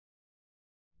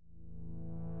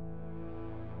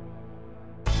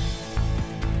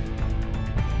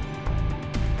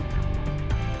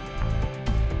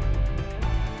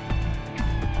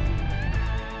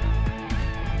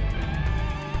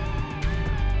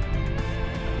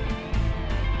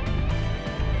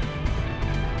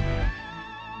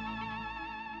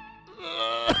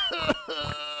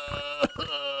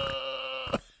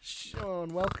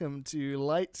welcome to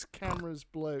Lights, Cameras,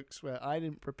 Blokes, where I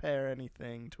didn't prepare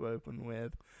anything to open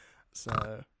with. So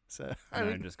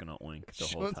I'm just gonna oink the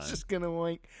whole Sean's time. just gonna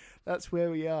oink. That's where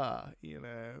we are. You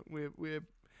know, we've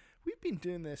been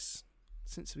doing this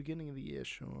since the beginning of the year,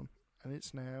 Sean, and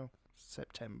it's now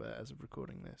September as of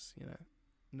recording this. You know,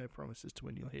 no promises to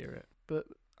when you'll hear it, but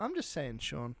I'm just saying,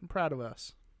 Sean, I'm proud of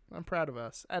us.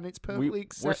 And it's perfectly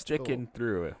acceptable. We're sticking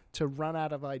through it. To run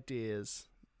out of ideas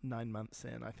 9 months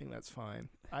in. I think that's fine.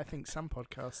 I think some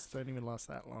podcasts don't even last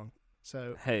that long.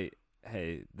 So Hey,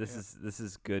 this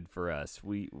is good for us.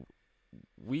 We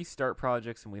start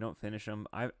projects and we don't finish them.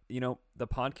 The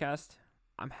podcast,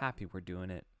 I'm happy we're doing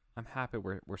it. I'm happy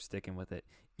we're sticking with it,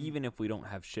 even if we don't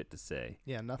have shit to say.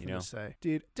 Yeah, nothing to say.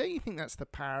 Dude, don't you think that's the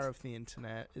power of the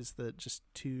internet, is that just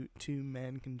two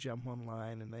men can jump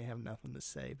online and they have nothing to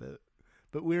say, but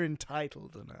we're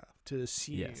entitled enough to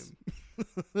assume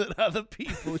that other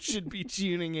people should be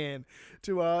tuning in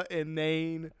to our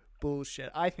inane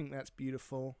bullshit. I think that's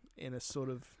beautiful in a sort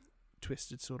of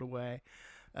twisted sort of way.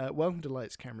 Welcome to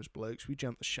Lights, Cameras, Blokes. We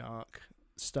jumped the shark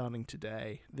starting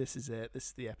today. This is it. This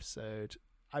is the episode.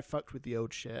 I fucked with the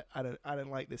old shit. I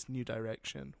don't like this new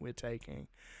direction we're taking.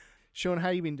 Sean, how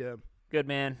you been doing? Good,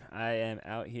 man. I am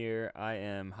out here. I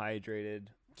am hydrated.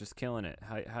 Just killing it.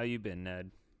 How you been,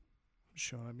 Ned?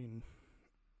 Sean,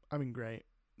 I've been great.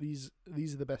 These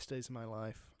are the best days of my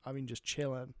life. I've been just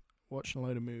chilling, watching a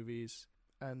load of movies,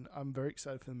 and I'm very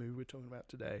excited for the movie we're talking about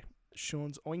today.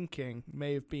 Sean's oinking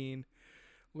may have been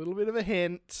a little bit of a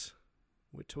hint.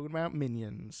 We're talking about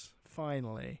Minions,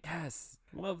 finally. Yes,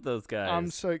 love those guys.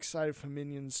 I'm so excited for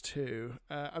Minions 2.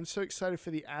 I'm so excited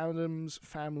for the Addams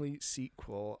Family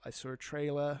sequel. I saw a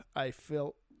trailer. I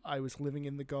felt I was living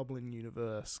in the Goblin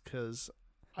universe because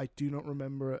I do not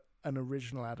remember an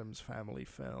original Addams Family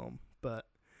film, but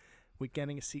we're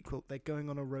getting a sequel. They're going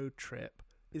on a road trip.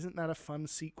 Isn't that a fun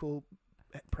sequel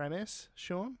premise,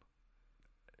 Sean?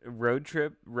 Road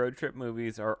trip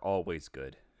movies are always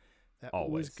good. They're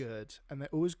always good, and they're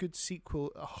always good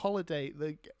sequel. A holiday,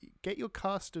 get your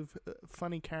cast of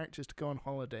funny characters to go on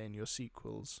holiday in your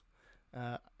sequels.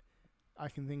 I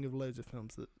can think of loads of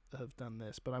films that have done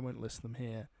this, but I won't list them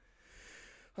here.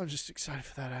 I'm just excited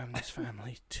for that Addams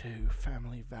Family too.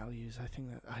 Family values. I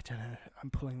think that, I don't know. I'm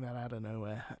pulling that out of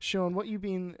nowhere. Sean, what you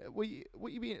been?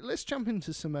 Let's jump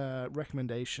into some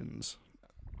recommendations.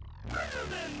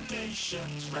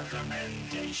 Recommendations.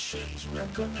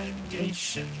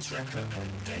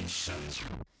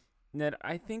 Ned,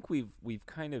 I think we've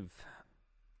kind of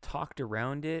talked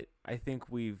around it. I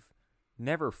think we've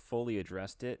never fully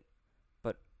addressed it,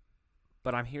 but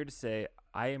I'm here to say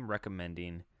I am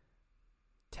recommending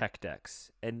tech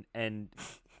decks, and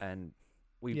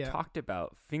we've talked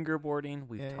about fingerboarding.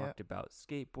 We've talked about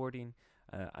skateboarding.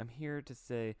 I'm here to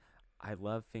say I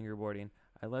love fingerboarding.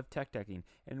 I love tech decking.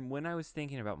 And when I was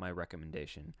thinking about my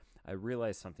recommendation, I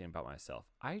realized something about myself.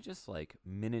 I just like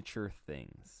miniature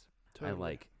things. Totally. I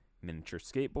like miniature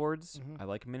skateboards. Mm-hmm. I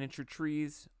like miniature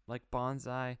trees, like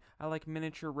bonsai. I like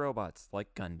miniature robots,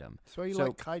 like Gundam. So you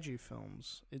like kaiju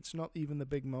films. It's not even the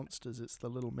big monsters. It's the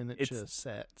little miniature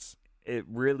sets. It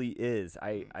really is.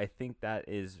 I think that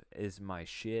is my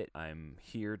shit. I'm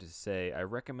here to say I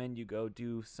recommend you go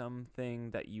do something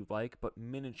that you like, but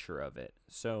miniature of it.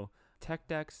 So tech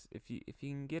decks, if you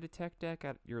can get a tech deck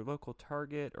at your local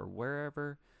Target or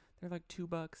wherever, they're like $2.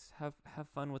 Have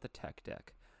fun with a tech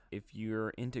deck. If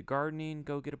you're into gardening,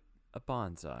 go get a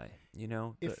bonsai. You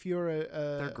know, if you're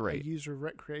they're great. A user of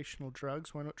recreational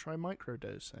drugs, why not try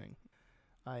microdosing?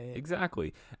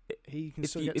 Exactly.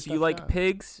 If you like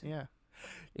pigs,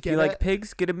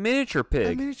 pigs, get a miniature pig.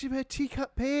 A miniature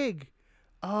teacup pig.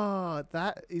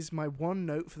 That is my one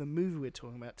note for the movie we're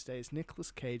talking about today. Is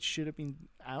Nicolas Cage should have been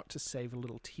out to save a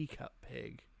little teacup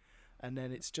pig, and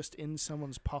then it's just in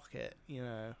someone's pocket, you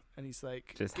know, and he's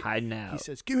like just hiding out. He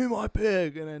says, "Give me my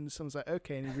pig," and then someone's like,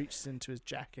 "Okay," and he reaches into his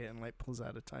jacket and like pulls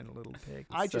out a tiny little pig.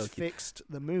 I just fixed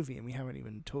the movie, and we haven't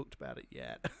even talked about it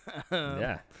yet.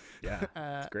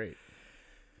 It's great.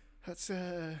 That's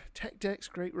tech decks,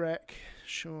 great rec,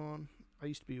 Sean. I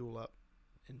used to be all up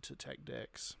into tech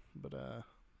decks, but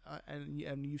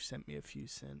and you've sent me a few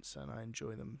since, and I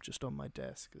enjoy them just on my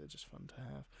desk. They're just fun to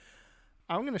have.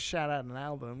 I'm going to shout out an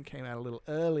album, came out a little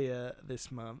earlier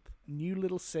this month. New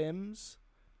Little Sims.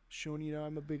 Sean, you know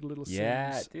I'm a big Little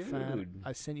Sims fan.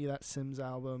 I sent you that Sims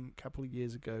album a couple of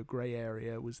years ago. Grey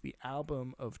Area was the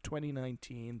album of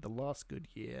 2019, the last good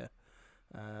year.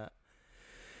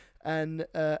 And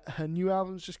her new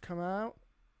album's just come out.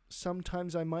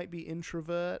 Sometimes I Might Be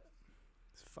Introvert.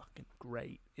 It's fucking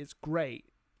great. It's great.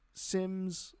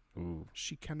 Sims, Ooh.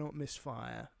 She Cannot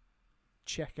Misfire.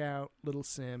 Check out Little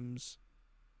Sims.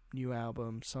 new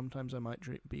album. Sometimes I might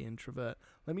be introvert.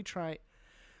 Let me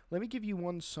give you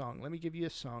one song. Let me give you a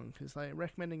song, because like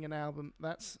recommending an album,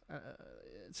 that's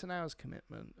it's an hour's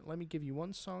commitment. Let me give you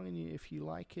one song, and if you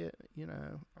like it,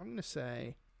 I'm gonna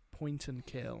say Point and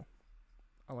Kill.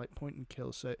 I like Point and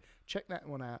Kill, so check that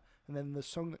one out. And then the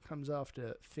song that comes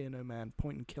after, Fear No Man,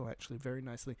 Point and Kill, actually very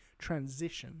nicely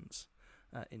transitions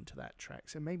into that track.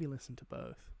 So maybe listen to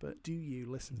both. But do you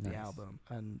listen to the album?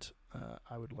 And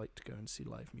I would like to go and see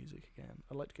live music again.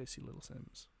 I'd like to go see Little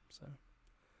Sims. So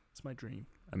it's my dream.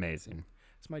 Amazing.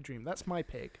 It's my dream. That's my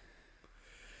pig.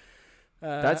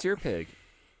 That's your pig.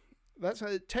 That's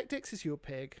Tactics is your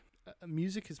pig.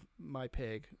 Music is my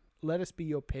pig. Let us be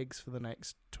your pigs for the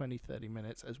next 20-30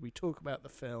 minutes as we talk about the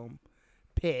film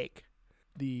Pig,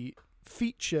 the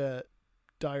feature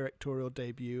directorial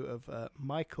debut of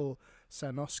Michael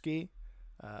Sarnowski.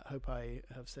 Hope I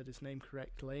have said his name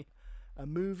correctly. A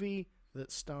movie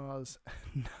that stars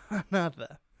none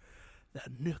other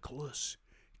than Nicolas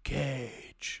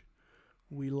Cage.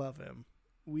 We love him.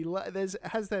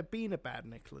 Has there been a bad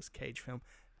Nicolas Cage film?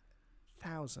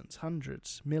 Thousands,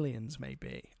 hundreds, millions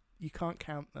maybe. You can't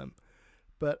count them.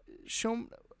 But Sean,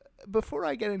 before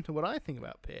I get into what I think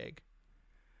about Pig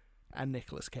and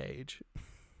Nicolas Cage,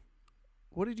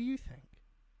 what did you think?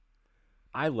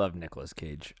 I love Nicolas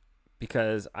Cage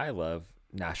because I love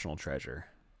National Treasure.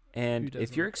 And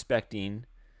if you're expecting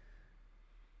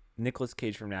Nicolas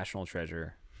Cage from National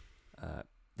Treasure,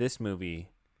 this movie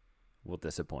will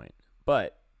disappoint.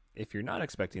 But if you're not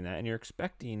expecting that and you're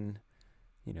expecting,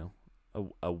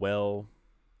 a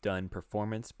well-done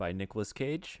performance by Nicolas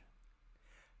Cage,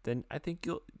 then I think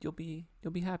you'll be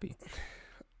happy.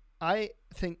 I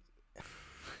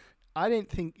don't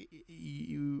think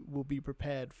you will be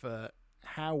prepared for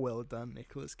how well done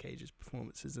Nicolas Cage's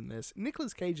performance is in this.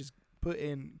 Nicolas Cage has put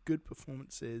in good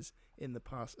performances in the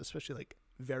past, especially like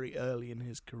very early in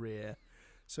his career.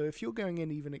 So if you're going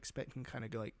in even expecting kind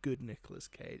of like good Nicolas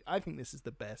Cage, I think this is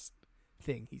the best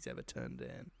thing he's ever turned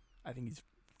in. I think he's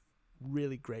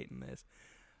really great in this.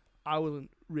 I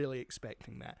wasn't really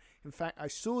expecting that. In fact, I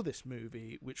saw this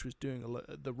movie, which was doing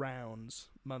the rounds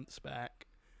months back,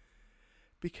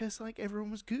 because like everyone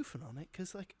was goofing on it,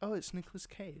 because like, oh, it's Nicolas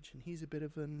Cage, and he's a bit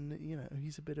of a May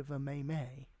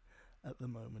at the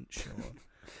moment, Sean.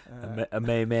 A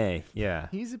May, yeah.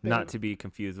 He's a bit not to be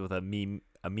confused with a meme.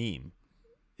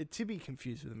 To be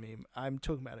confused with a meme. I'm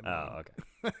talking about a Oh,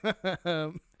 meme.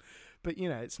 okay. But,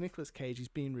 it's Nicolas Cage. He's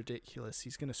being ridiculous.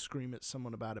 He's going to scream at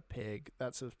someone about a pig.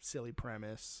 That's a silly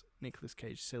premise. Nicolas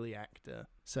Cage, silly actor.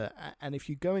 So, and if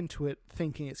you go into it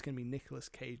thinking it's going to be Nicolas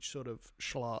Cage sort of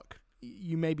schlock,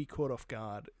 you may be caught off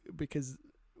guard, because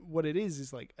what it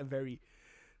is like a very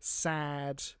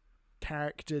sad,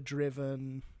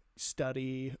 character-driven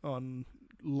study on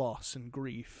loss and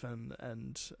grief, and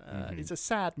it's a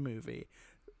sad movie.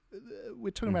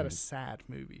 We're talking about a sad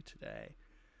movie today,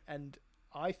 and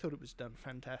I thought it was done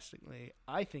fantastically.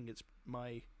 I think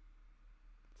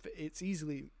it's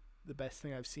easily the best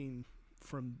thing I've seen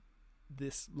from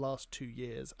this last 2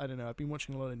 years. I don't know. I've been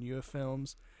watching a lot of newer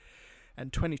films,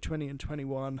 and 2020 and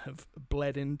 21 have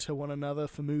bled into one another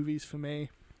for movies for me.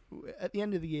 At the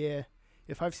end of the year,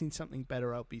 if I've seen something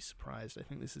better, I'll be surprised. I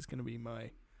think this is going to be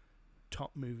my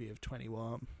top movie of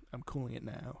 21. I'm calling it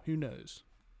now. Who knows?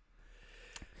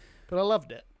 But I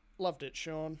loved it. Loved it,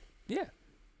 Sean. Yeah.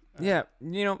 Yeah,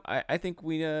 I think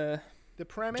we the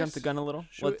premise, jumped the gun a little.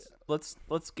 Let's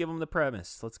give them the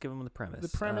premise. The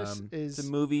premise is it's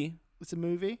a movie. It's a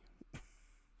movie.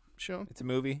 Sean, it's a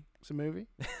movie. It's a movie.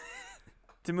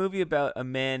 It's a movie about a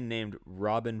man named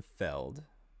Robin Feld,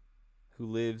 who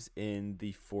lives in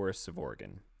the forests of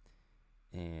Oregon,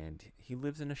 and he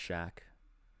lives in a shack,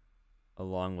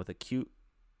 along with a cute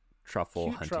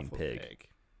truffle hunting pig.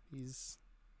 He's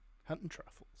hunting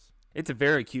truffles. It's a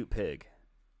very cute pig.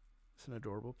 It's an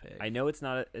adorable pig. I know it's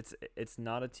not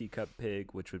a teacup pig,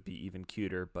 which would be even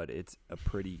cuter, but it's a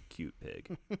pretty cute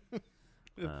pig.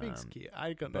 The pig's cute.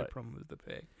 I got no problem with the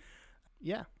pig.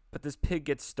 Yeah. But this pig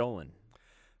gets stolen.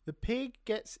 The pig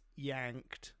gets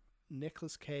yanked.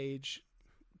 Nicolas Cage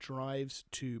drives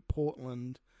to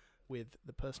Portland with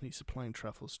the person he's supplying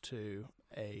truffles to,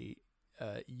 a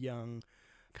young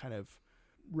kind of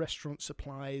restaurant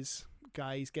supplies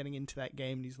guy. He's getting into that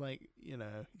game, and he's like,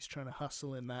 he's trying to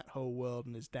hustle in that whole world,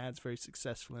 and his dad's very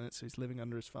successful in it, so he's living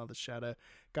under his father's shadow.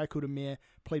 Guy called Amir,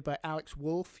 played by Alex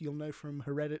Wolff. You'll know from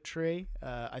Hereditary.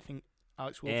 I think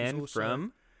Alex Wolff is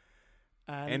also...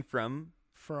 And from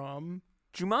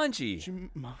Jumanji.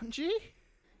 Jumanji?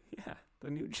 Yeah, the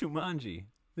new Jumanji.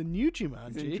 The new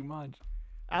Jumanji? He's in Jumanji.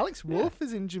 Alex Wolff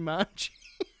is in Jumanji?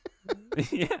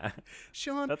 Yeah,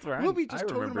 Sean, that's where we'll be I just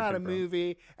talking remember about a him from.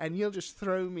 movie, and you'll just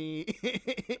throw me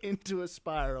into a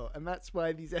spiral, and that's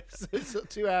why these episodes are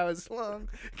 2 hours long,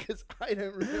 because I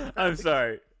don't remember. I'm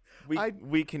sorry. I-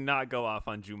 We cannot go off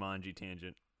on Jumanji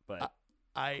tangent, but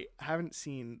I haven't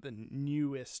seen the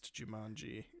newest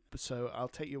Jumanji, so I'll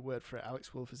take your word for it.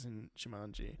 Alex Wolff is in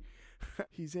Jumanji.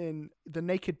 He's in the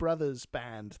Naked Brothers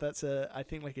band. That's I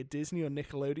think like a Disney or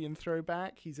Nickelodeon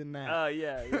throwback. He's in that.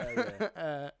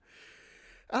 yeah.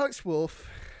 Alex Wolff.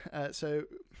 So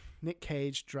Nick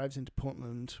Cage drives into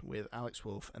Portland with Alex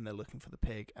Wolff, and they're looking for the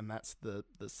pig, and that's the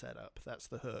setup. That's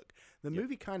the hook. The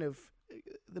movie kind of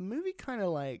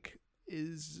like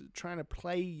is trying to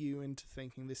play you into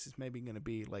thinking this is maybe going to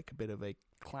be like a bit of a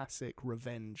classic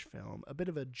revenge film, a bit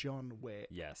of a John Wick.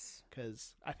 Yes.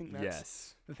 Because I think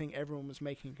that's the thing everyone was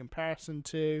making a comparison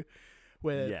to,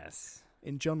 where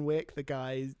in John Wick, the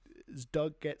guy's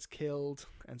dog gets killed,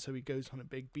 and so he goes on a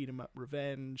big beat-em-up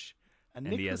revenge. And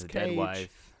he has Nicolas a Cage,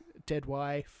 dead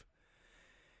wife.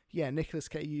 Yeah, Nicolas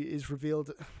Cage is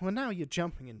revealed. Well, now you're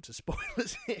jumping into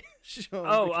spoilers here, Sean.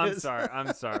 Oh, I'm sorry.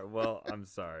 Well, I'm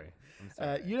sorry.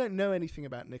 You don't know anything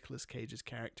about Nicolas Cage's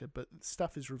character, but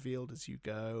stuff is revealed as you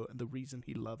go, and the reason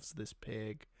he loves this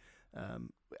pig.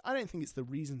 I don't think it's the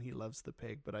reason he loves the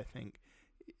pig, but I think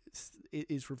it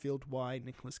is revealed why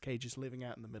Nicolas Cage is living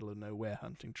out in the middle of nowhere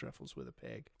hunting truffles with a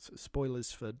pig. So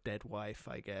spoilers for Dead Wife,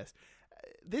 I guess.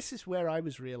 This is where I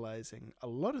was realizing a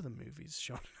lot of the movies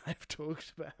Sean and I have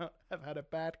talked about have had a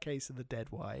bad case of the dead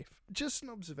wife. Just an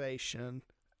observation.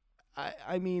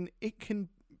 I mean, it can...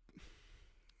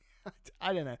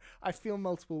 I don't know. I feel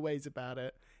multiple ways about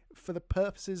it. For the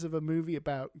purposes of a movie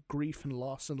about grief and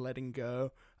loss and letting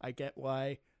go, I get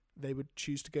why they would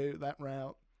choose to go that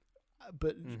route.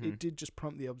 But it did just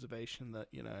prompt the observation that,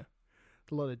 a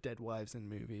lot of dead wives in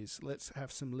movies. Let's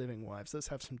have some living wives. Let's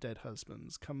have some dead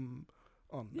husbands. Come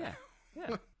on. Yeah.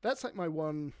 That's like my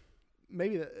one,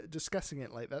 maybe discussing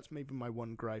it like that's maybe my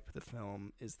one gripe of the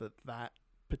film is that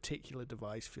particular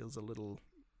device feels a little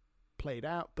played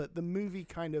out, but the movie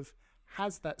kind of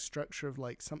has that structure of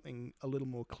like something a little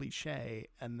more cliche,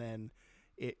 and then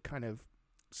it kind of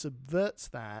subverts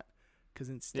that, because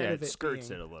instead of it skirts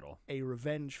being it a little. A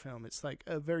revenge film, it's like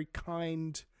a very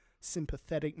kind,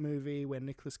 sympathetic movie where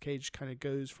Nicolas Cage kind of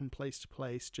goes from place to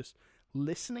place, just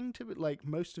listening to it. Like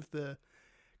most of the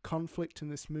conflict in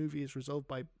this movie is resolved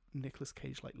by Nicolas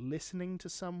Cage like listening to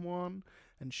someone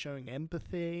and showing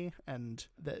empathy. And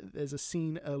there's a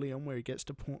scene early on where he gets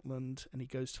to Portland and he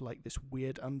goes to like this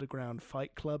weird underground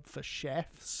fight club for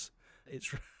chefs.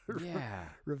 It's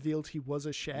revealed he was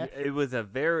a chef. It was a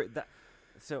very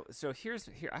so here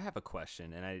I have a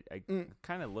question, and I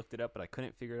kind of looked it up but I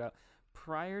couldn't figure it out.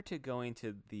 Prior to going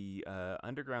to the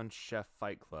underground chef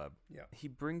fight club, he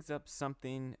brings up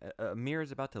something. Amir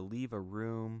is about to leave a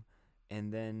room,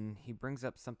 and then he brings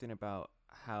up something about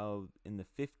how in the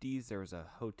 50s there was a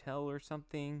hotel or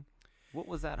something. What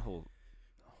was that whole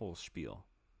spiel?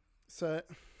 So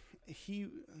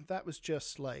that was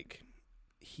just like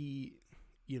he,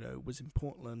 was in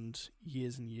Portland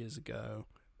years and years ago.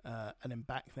 And then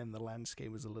back then the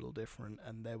landscape was a little different,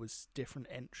 and there was different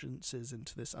entrances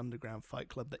into this underground fight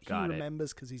club that he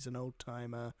remembers because he's an old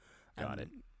timer.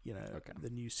 The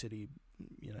new city,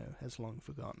 has long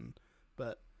forgotten.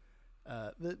 But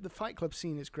the fight club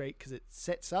scene is great because it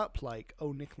sets up like,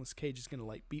 oh, Nicolas Cage is gonna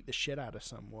like beat the shit out of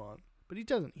someone, but he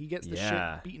doesn't. He gets the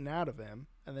shit beaten out of him,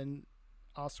 and then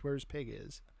asks where his pig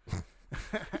is,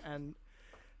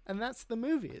 And that's the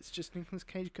movie. It's just Nicolas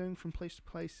Cage going from place to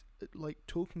place, like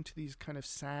talking to these kind of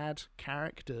sad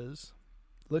characters,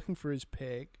 looking for his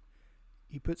pig.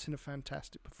 He puts in a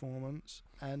fantastic performance,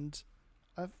 and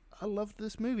I love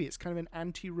this movie. It's kind of an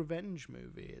anti-revenge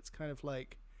movie. It's kind of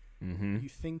like you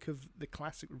think of the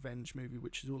classic revenge movie,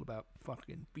 which is all about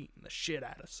fucking beating the shit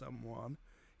out of someone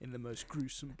in the most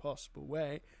gruesome possible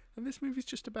way, and this movie's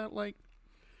just about like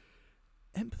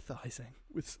empathizing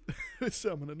with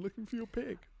someone and looking for your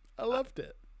pig. I loved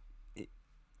it.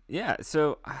 Yeah,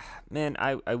 so, man,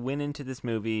 I went into this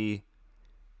movie...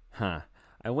 I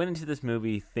went into this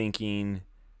movie thinking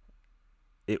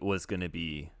it was going to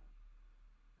be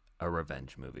a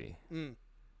revenge movie.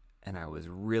 And I was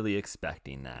really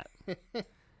expecting that.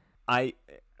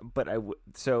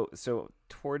 So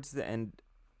towards the end...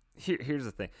 Here's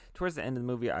the thing. Towards the end of the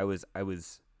movie, I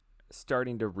was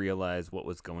starting to realize what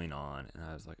was going on, and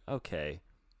I was like, okay.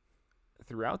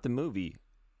 Throughout the movie,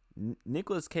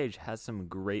 Nicolas Cage has some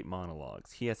great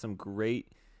monologues. He has some great,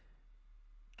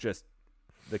 just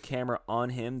the camera on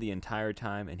him the entire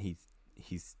time, and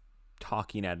he's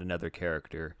talking at another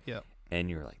character. Yeah. And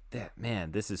you're like, that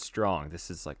man, this is strong. This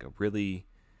is like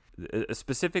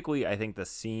Specifically, I think the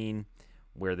scene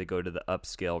where they go to the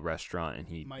upscale restaurant and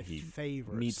he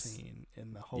favorite meets, scene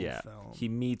in the whole film. He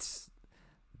meets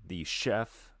the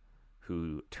chef,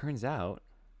 who turns out,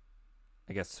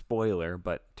 I guess spoiler,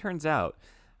 but turns out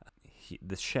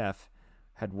the chef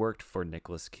had worked for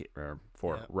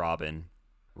Robin.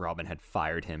 Robin had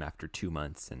fired him after 2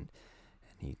 months, and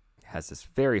he has this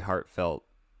very heartfelt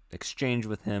exchange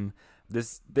with him.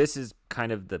 This is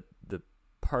kind of the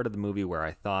part of the movie where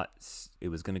I thought it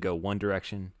was going to go one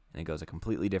direction, and it goes a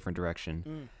completely different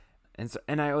direction.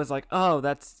 And I was like, oh,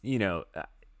 that's,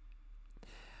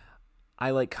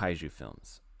 I like kaiju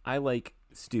films. I like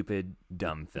stupid,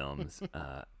 dumb films.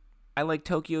 I like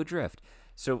Tokyo Drift.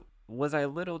 So was I a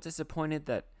little disappointed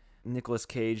that Nicolas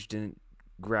Cage didn't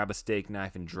grab a steak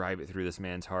knife and drive it through this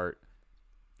man's heart?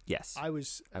 Yes. I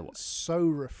was so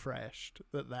refreshed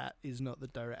that is not the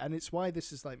direct, and it's why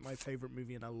this is like my favorite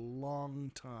movie in a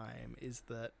long time, is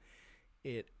that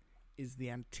it is the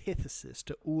antithesis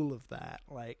to all of that.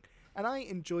 Like, and I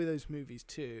enjoy those movies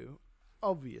too,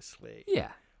 obviously.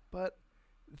 Yeah. But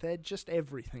they're just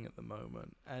everything at the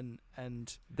moment,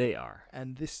 and they are.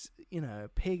 And this,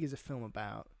 Pig is a film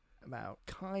about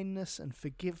kindness and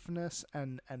forgiveness,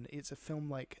 and it's a film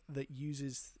like that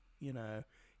uses,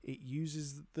 it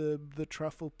uses the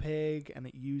truffle pig, and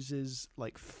it uses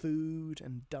like food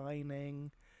and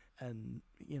dining, and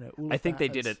all of I think that they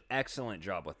did an excellent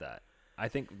job with that. I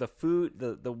think the food,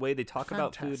 the way they talk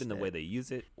about food and the way they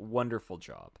use it, wonderful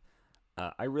job.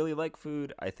 I really like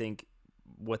food. I think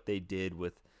what they did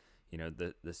with,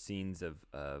 the scenes of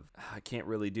I can't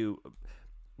really do.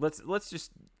 Let's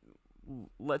just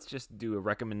do a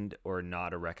recommend or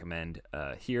not a recommend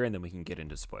here, and then we can get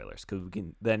into spoilers, because we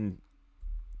can then.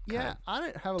 Yeah, I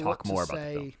don't have a lot to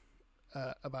say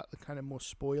about the kind of more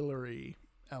spoilery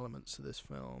elements of this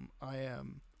film.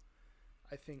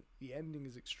 I think the ending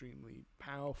is extremely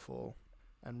powerful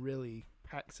and really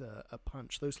packs a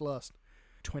punch. Those last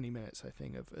 20 minutes, I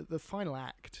think, of the final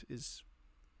act is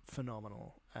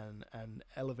phenomenal and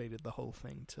elevated the whole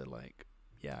thing to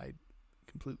I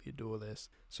completely adore this.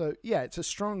 So yeah, it's a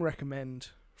strong recommend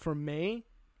from me.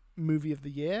 Movie of the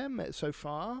year so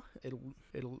far.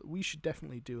 We should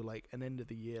definitely do an end of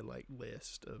the year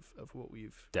list of what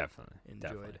we've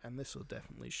enjoyed, and this will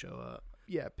definitely show up.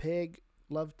 Yeah, Pig,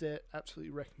 loved it,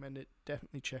 absolutely recommend it,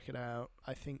 definitely check it out.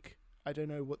 I don't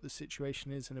know what the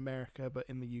situation is in America, but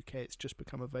in the UK it's just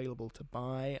become available to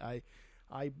buy.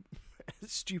 I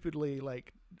stupidly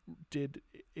did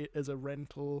it as a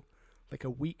rental a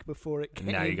week before it came.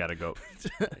 Now you gotta go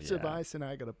to buy, so now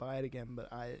I gotta buy it again. But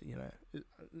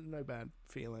no bad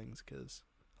feelings, because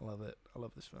I love it. I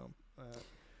love this film.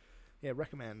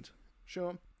 Recommend.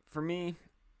 Sure. For me,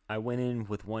 I went in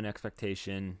with one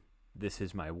expectation. This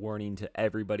is my warning to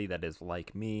everybody that is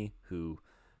like me, who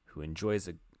enjoys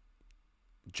a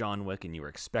John Wick, and you were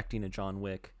expecting a John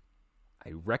Wick.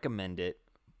 I recommend it,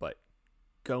 but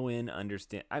go in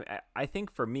understand. I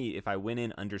think for me, if I went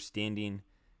in understanding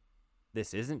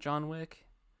this isn't John Wick,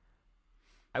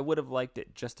 I would have liked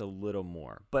it just a little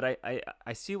more. But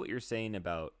I see what you're saying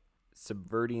about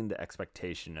subverting the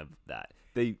expectation of that.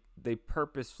 They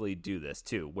purposefully do this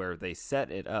too, where they set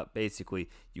it up. Basically,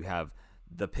 you have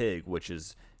the pig, which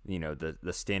is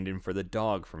the stand-in for the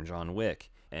dog from John Wick,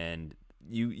 and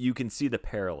you can see the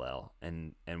parallel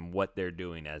and what they're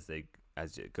doing as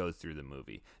it goes through the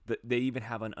movie. They even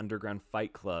have an underground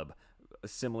fight club,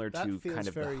 similar to kind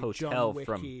of the hotel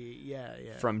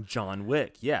from John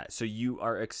Wick. Yeah, so you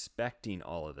are expecting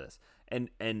all of this,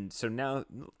 and so now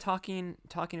talking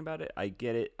about it, I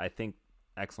get it. I think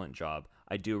excellent job.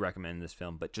 I do recommend this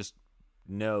film, but just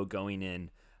know going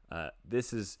in,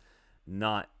 this is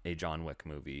not a John Wick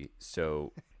movie.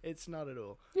 So it's not at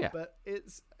all. Yeah, but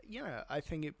it's I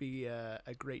think it'd be a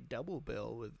great double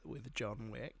bill with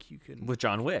John Wick. With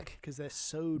John Wick, because they're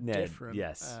so different.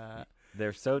 Yes.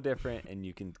 They're so different, and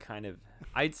you can kind of.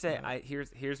 I'd say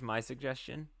here's my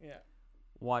suggestion. Yeah.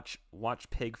 Watch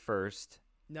Pig first.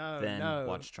 Then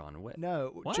watch John Wick.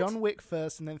 No, what? John Wick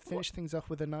first, and then finish things off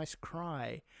with a nice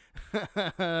cry,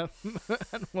 and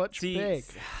watch Pig.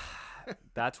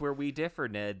 That's where we differ,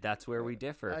 Ned. That's where we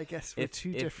differ. I guess we're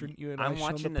too different. You and I'm I.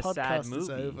 Watching the a sad movie. Is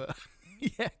over.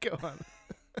 Yeah, go on.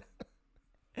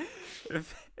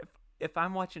 If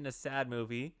I'm watching a sad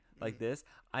movie like this,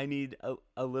 I need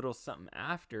a little something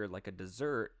after, like a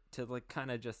dessert, to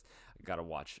kind of just gotta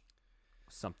watch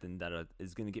something that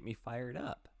is gonna get me fired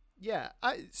up. Yeah,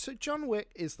 so John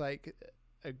Wick is the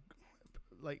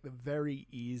very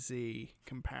easy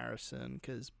comparison,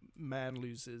 because man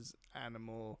loses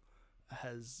animal,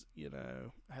 has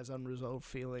unresolved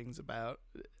feelings about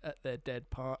their dead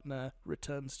partner,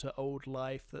 returns to old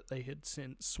life that they had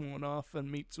since sworn off,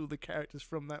 and meets all the characters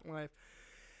from that life.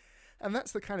 And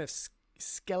that's the kind of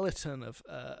skeleton of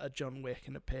a John Wick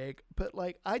and a Pig. But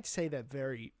like, I'd say they're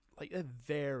very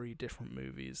different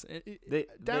movies. They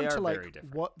down are to like very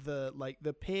different. what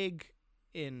the pig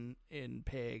in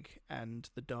Pig and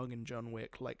the dog in John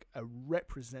Wick, like, are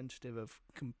representative of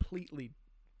completely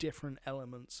different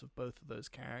elements of both of those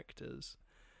characters.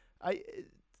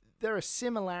 There are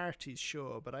similarities,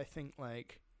 sure, but I think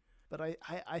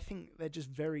I think they're just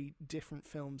very different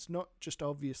films, not just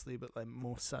obviously, but like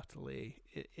more subtly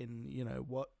in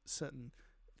what certain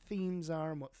themes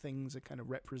are and what things are kind of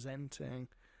representing.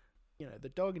 The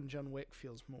dog in John Wick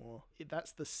feels more,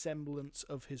 that's the semblance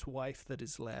of his wife that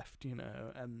is left,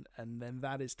 and then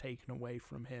that is taken away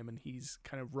from him, and he's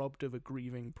kind of robbed of a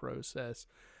grieving process.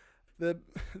 The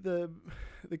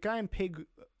guy in Pig,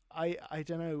 I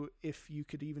don't know if you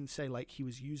could even say like he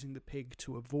was using the pig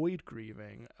to avoid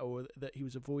grieving, or that he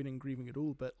was avoiding grieving at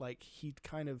all, but like he'd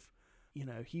kind of,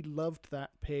 he loved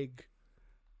that pig,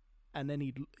 and then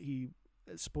he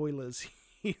spoilers,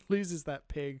 he loses that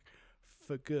pig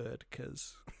for good,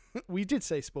 because we did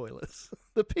say spoilers.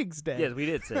 The pig's dead. Yes, we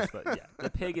did say spoilers. Yeah,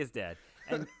 the pig is dead.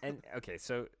 And okay,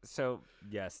 so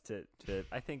yes to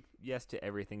I think yes to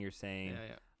everything you're saying.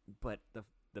 Yeah. But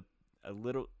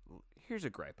here's a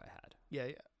gripe I had. Yeah.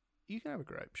 You can have a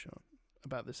gripe, Sean,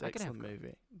 about this excellent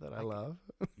movie that I love.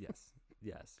 Yes.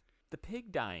 The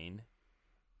pig dying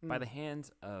by the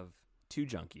hands of two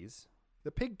junkies.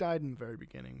 The pig died in the very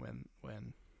beginning when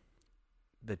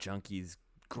the junkies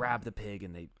grab the pig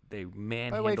and they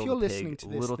manhandle By the way, if you're the listening pig to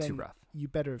a this, little then too rough. You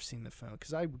better have seen the film,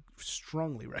 because I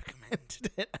strongly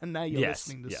recommended it, and now you're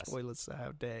listening to spoilers, so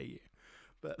how dare you?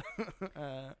 But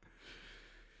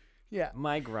yeah,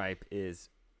 my gripe is,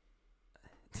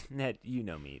 Ned, you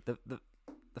know me. The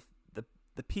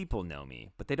people know me,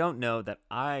 but they don't know that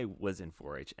I was in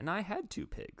 4-H and I had two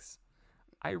pigs.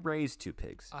 I raised two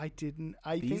pigs. I didn't.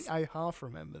 I think I half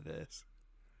remember this.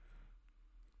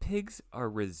 Pigs are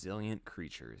resilient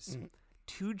creatures.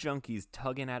 Two junkies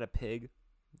tugging at a pig,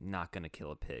 not going to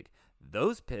kill a pig.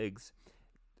 Those pigs,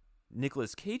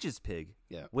 Nicolas Cage's pig,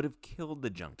 would have killed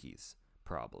the junkies,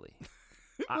 probably.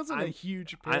 It wasn't a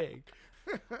huge pig.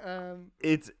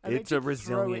 It's a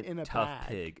resilient, tough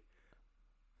pig.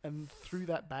 And threw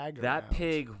that bag around. That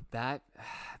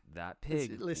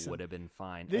pig would have been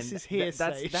fine. This is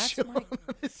hearsay.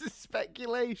 This is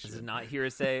speculation. This is not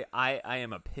hearsay. I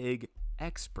am a pig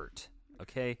expert.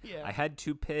 Okay? Yeah. I had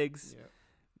two pigs. Yeah.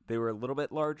 They were a little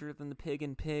bit larger than the pig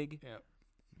in Pig. Yeah.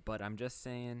 But I'm just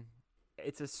saying,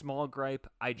 it's a small gripe.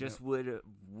 I just would have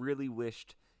really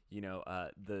wished,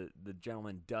 the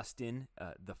gentleman Dustin,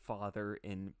 the father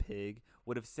in Pig,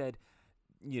 would have said,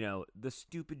 the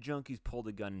stupid junkies pulled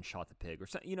a gun and shot the pig, or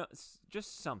something.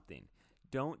 Just something.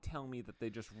 Don't tell me that they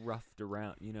just roughed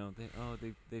around.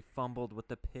 They fumbled with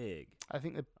the pig. I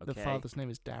think the father's name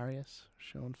is Darius.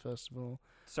 Sean, first of all.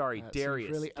 Sorry, Darius.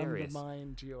 So really Darius.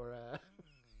 undermined your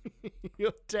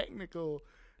your technical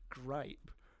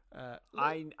gripe.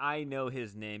 I know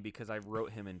his name because I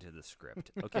wrote him into the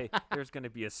script. Okay, there's going to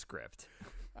be a script.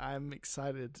 I'm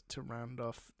excited to round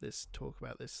off this talk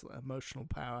about this emotional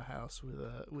powerhouse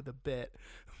with a bit,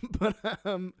 but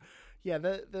I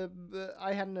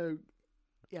had no.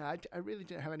 Yeah, I really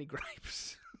didn't have any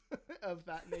gripes of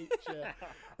that nature.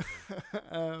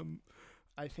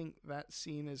 I think that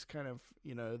scene is kind of,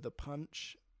 the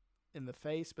punch in the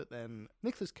face, but then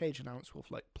Nicolas Cage and Alex Wolff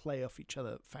play off each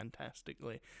other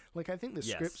fantastically. Like, I think the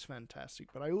script's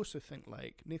fantastic, but I also think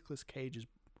Nicolas Cage is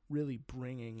really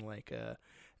bringing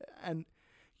and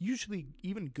usually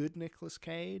even good Nicolas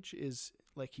Cage is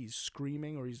he's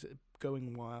screaming, or he's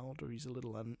going wild, or he's a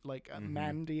little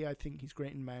Mandy. I think he's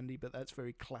great in Mandy, but that's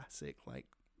very classic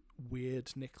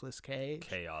weird Nicolas Cage.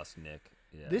 Chaos Nick.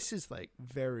 Yeah. This is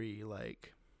very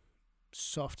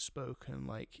soft spoken,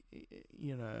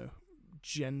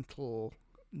 gentle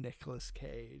Nicolas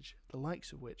Cage, the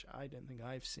likes of which I don't think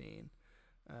I've seen.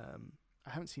 I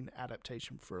haven't seen the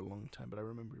adaptation for a long time, but I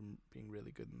remember him being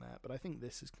really good in that. But I think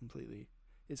this is a completely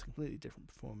different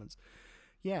performance.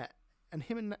 Yeah, and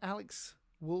him and Alex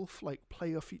Wolff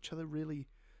play off each other really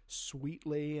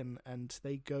sweetly, and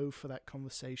they go for that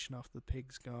conversation after the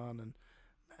pig's gone, and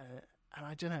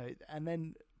I don't know. And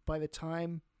then by the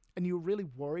time, and you're really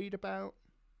worried about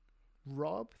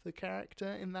Rob, the character,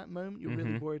 in that moment. You're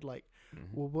really worried,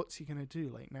 well, what's he gonna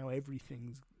do? Now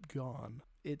everything's gone.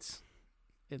 It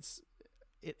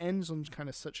ends on kind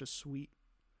of such a sweet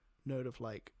note of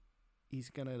he's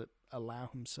gonna allow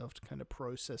himself to kind of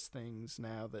process things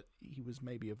now that he was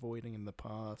maybe avoiding in the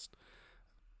past,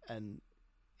 and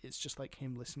it's just like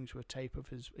him listening to a tape of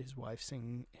his wife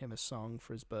singing him a song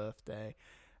for his birthday,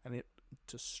 and it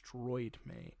destroyed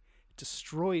me.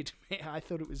 I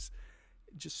thought it was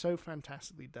just so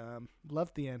fantastically done.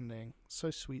 Loved the ending. So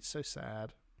sweet, so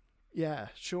sad. Yeah,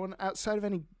 Sean, outside of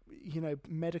any,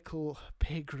 medical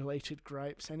pig-related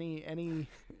gripes, any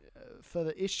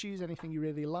further issues, anything you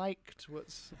really liked?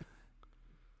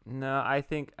 No, I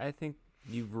think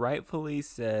you've rightfully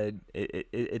said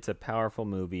it's a powerful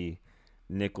movie.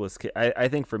 I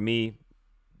think for me,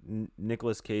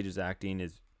 Nicolas Cage's acting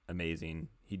is amazing.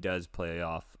 He does play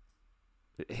off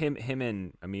him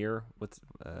and Amir.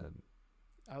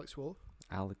 Alex Wolff?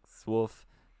 Alex Wolff.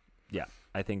 Yeah,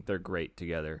 I think they're great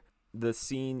together. The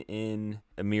scene in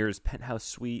Amir's penthouse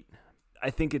suite, I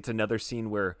think it's another scene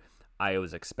where I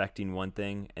was expecting one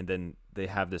thing, and then they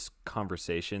have this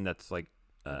conversation that's like,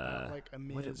 like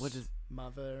Amir's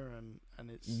mother, and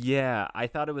it's... Yeah, I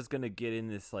thought it was going to get in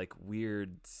this like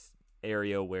weird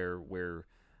area where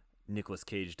Nicolas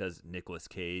Cage does Nicolas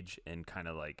Cage and kind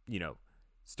of like,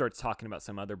 starts talking about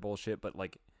some other bullshit, but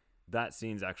like that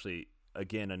scene's actually,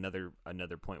 again, another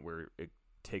point where it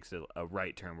takes a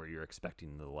right turn where you're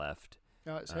expecting the left.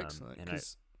 Oh, it's excellent,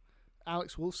 because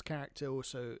Alex Wolff's character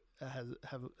also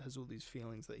has all these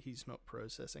feelings that he's not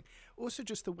processing. Also,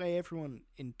 just the way everyone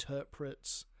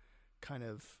interprets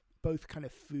both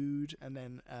food, and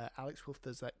then Alex Wolff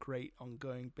does that great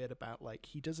ongoing bit about like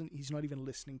he's not even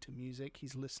listening to music,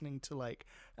 he's listening to like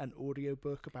an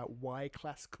audiobook about why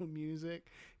classical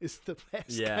music is the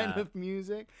best kind of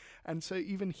music, and so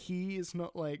even he is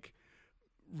not like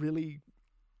really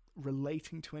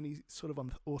relating to any sort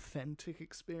of authentic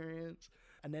experience.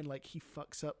 And then like he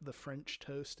fucks up the French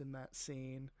toast in that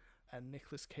scene, and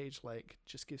Nicolas Cage like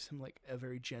just gives him like a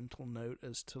very gentle note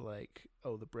as to like,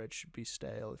 oh, the bread should be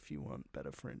stale if you want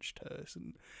better French toast.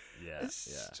 And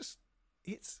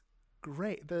it's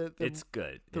great. It's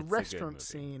good. The restaurant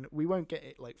scene, we won't get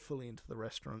it like fully into the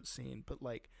restaurant scene, but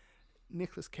like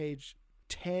Nicolas Cage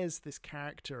tears this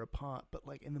character apart, but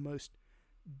like in the most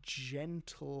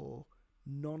gentle,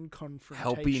 non-confrontational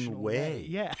helping way.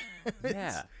 Yeah.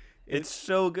 Yeah. It's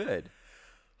so good.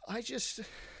 I'm just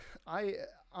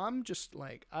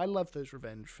like, I love those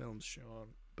revenge films,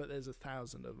 Sean, but there's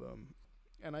 1,000 of them,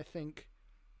 and I think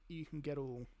you can get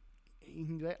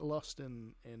lost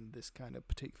in this kind of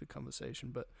particular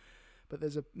conversation, but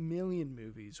there's a million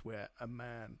movies where a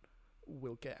man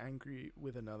will get angry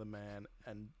with another man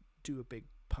and do a big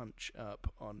punch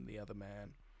up on the other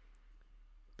man.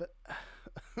 But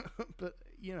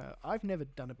I've never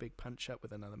done a big punch up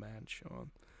with another man,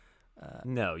 Sean.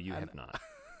 No, you have not.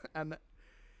 And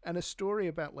a story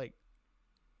about like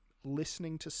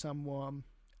listening to someone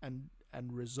and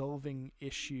resolving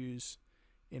issues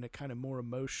in a kind of more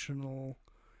emotional,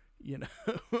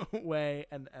 way,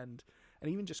 and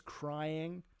even just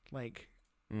crying, like,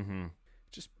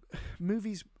 just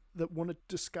movies that want to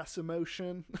discuss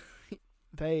emotion.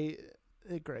 They're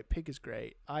great. Pig is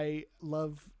great. I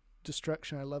love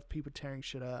destruction. I love people tearing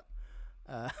shit up,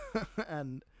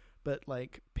 but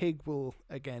like Pig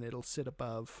it'll sit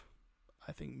above,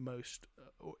 I think, most,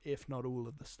 or if not all,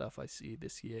 of the stuff I see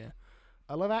this year.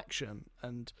 I love action,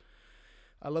 and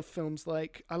I love films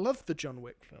like, I love the John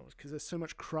Wick films because there's so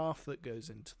much craft that goes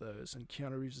into those, and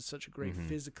Keanu Reeves is such a great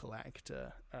physical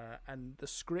actor, and the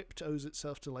script owes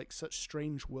itself to like such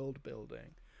strange world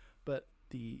building, but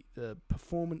the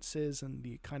performances and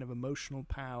the kind of emotional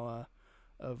power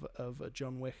of a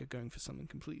John Wick are going for something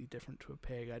completely different to a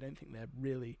Pig. I don't think they're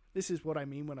really... This is what I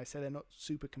mean when I say they're not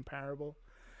super comparable.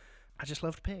 I just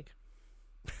loved Pig.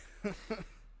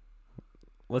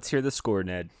 Let's hear the score,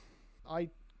 Ned. I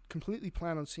completely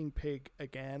plan on seeing Pig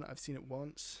again. I've seen it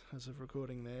once as of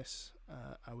recording this.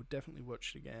 I would definitely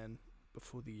watch it again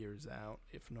before the year is out,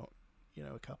 if not,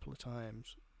 a couple of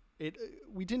times.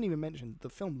 We didn't even mention the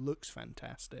film looks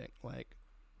fantastic. Like,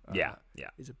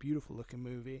 it's a beautiful looking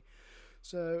movie.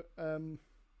 So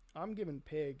I'm giving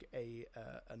Pig a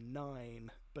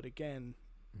 9, but again,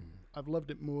 I've loved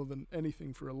it more than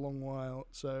anything for a long while.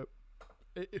 So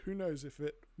who knows if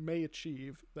it may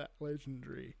achieve that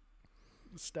legendary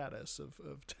status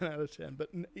of 10 out of 10.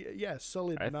 But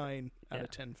solid 9 out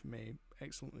of 10 for me.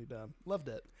 Excellently done. Loved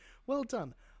it. Well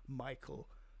done, Michael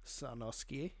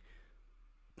Sarnowski.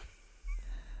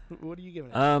 What are you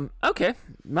giving it? Okay,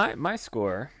 my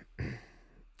score.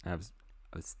 I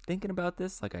was thinking about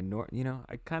this. Like I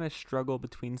kind of struggle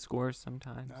between scores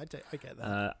sometimes. I get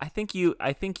that. I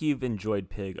think you've enjoyed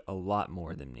Pig a lot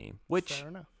more than me, which fair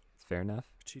enough. It's fair enough.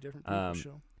 Two different people,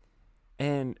 sure.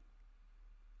 And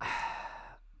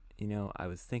I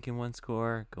was thinking one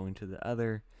score, going to the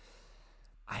other.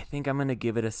 I think I'm going to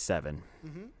give it a 7.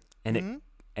 Mm-hmm.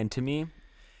 And to me,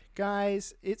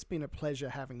 guys, it's been a pleasure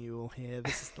having you all here.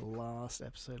 This is the last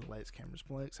episode of Lights, Cameras,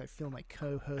 Blokes. I feel my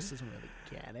co-host doesn't really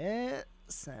get it.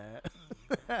 So,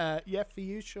 yeah, for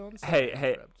you, Sean.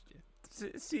 Hey.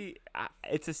 See,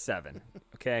 it's a 7,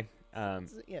 okay?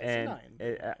 It's and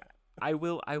a 9. I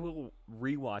will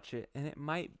rewatch it, and it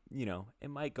might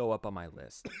go up on my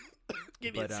list.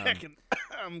 Give me a second.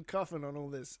 I'm coughing on all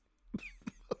this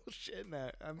bullshit now.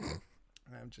 I'm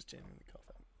just genuinely coughing.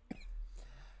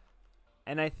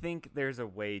 And I think there's a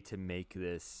way to make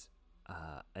this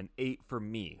an 8 for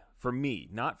me. For me,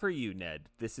 not for you, Ned.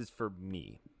 This is for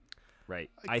me, right?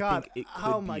 God, I think it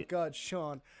could oh my God,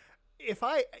 Sean! If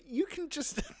I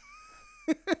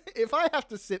have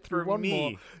to sit through one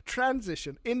more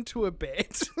transition into a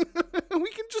bit, we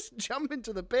can just jump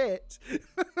into the bit.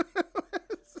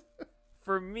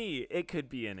 For me, it could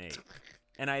be an 8,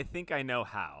 and I think I know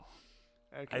how.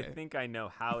 Okay. I think I know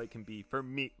how it can be for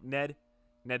me, Ned.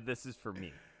 Ned, this is for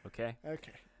me. Okay.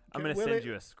 Okay. I'm gonna send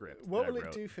you a script. What will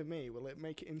it do for me? Will it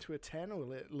make it into a 10, or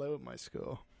will it lower my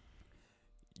score?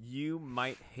 You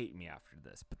might hate me after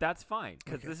this, but that's fine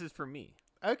because this is for me.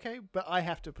 Okay, but I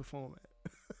have to perform it.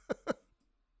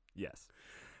 Yes.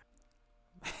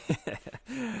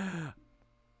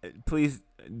 Please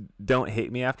don't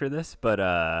hate me after this, but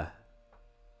I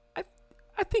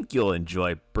think you'll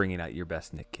enjoy bringing out your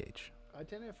best Nick Cage. I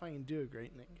don't know if I can do a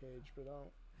great Nick Cage, but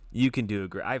I'll. You can do a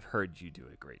great. I've heard you do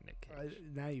a great Nick Cage.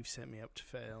 Now you've set me up to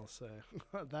fail, so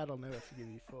that I'll never forgive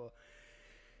you for.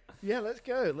 Yeah, let's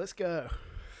go.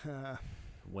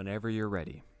 Whenever you're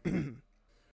ready.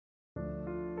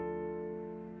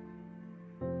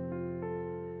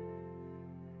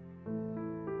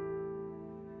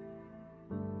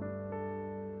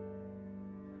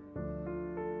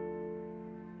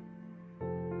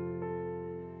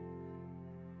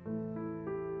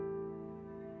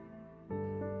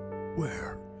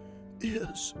 Where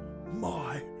is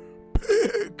my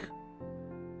pig?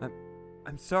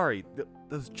 I'm sorry.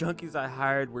 Those junkies I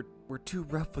hired were too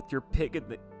rough with your pig,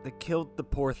 and they killed the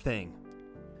poor thing.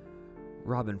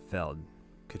 Robin Feld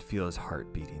could feel his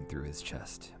heart beating through his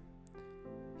chest.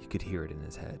 He could hear it in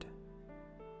his head.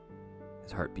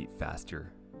 His heart beat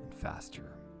faster and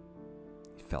faster.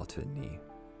 He fell to a knee,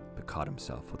 but caught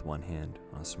himself with one hand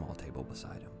on a small table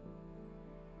beside him.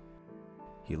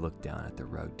 He looked down at the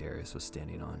rug Darius was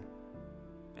standing on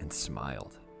and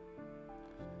smiled.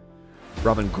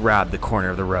 Robin grabbed the corner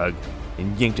of the rug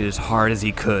and yanked it as hard as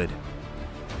he could.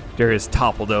 Darius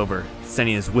toppled over,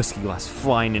 sending his whiskey glass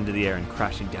flying into the air and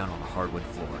crashing down on the hardwood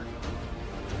floor.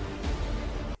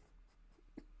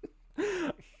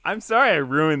 I'm sorry I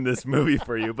ruined this movie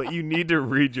for you, but you need to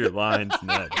read your lines,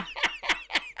 Ned.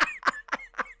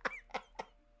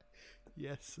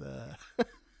 Yes,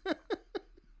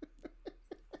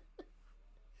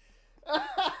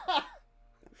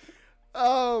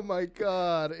 Oh my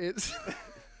God, it's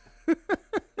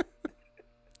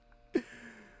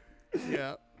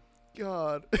yeah,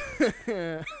 God.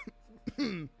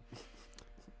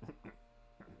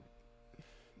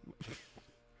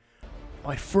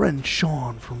 My friend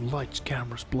Sean from Lights,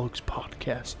 Cameras, Blokes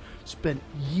podcast spent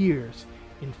years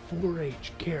in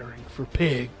 4-H caring for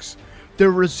pigs.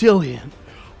 They're resilient.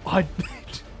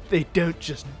 They don't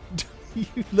just.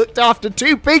 You looked after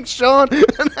 2 pigs, Sean.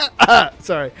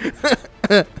 Sorry.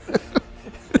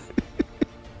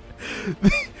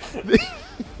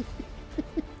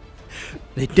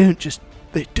 They don't just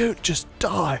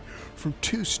die from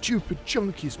 2 stupid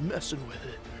junkies messing with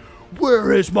it.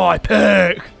 Where is my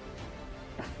pig?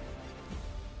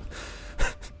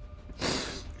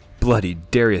 Bloody,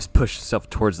 Darius pushed himself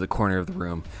towards the corner of the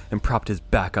room and propped his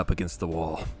back up against the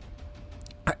wall.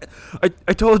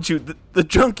 I told you, the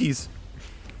junkies.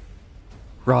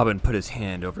 Robin put his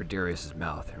hand over Darius's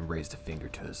mouth and raised a finger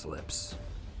to his lips.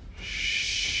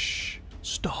 Shh.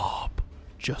 Stop.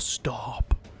 Just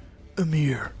stop.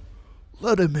 Amir,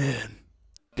 let him in.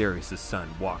 Darius's son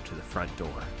walked to the front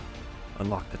door,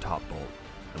 unlocked the top bolt,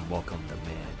 and welcomed the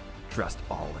man dressed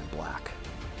all in black.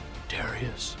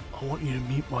 Darius, I want you to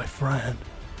meet my friend.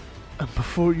 And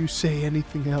before you say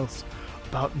anything else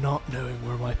about not knowing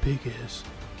where my pig is,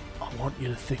 I want you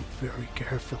to think very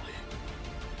carefully.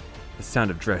 The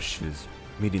sound of dress shoes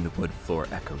meeting the wood floor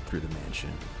echoed through the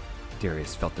mansion.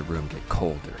 Darius felt the room get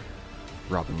colder.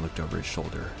 Robin looked over his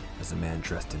shoulder as the man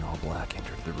dressed in all black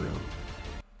entered the room.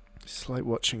 It's like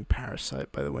watching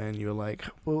Parasite, by the way, and you were like,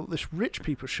 well, this rich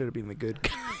people should have been the good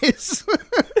guys.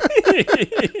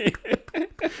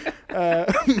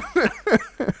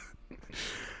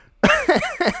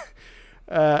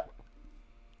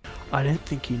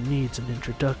 think he needs an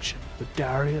introduction. But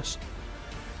Darius,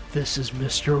 this is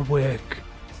Mr. Wick.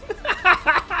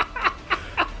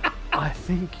 I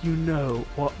think you know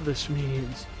what this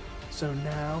means. So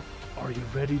now, are you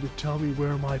ready to tell me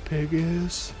where my pig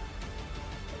is?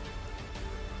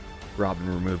 Robin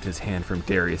removed his hand from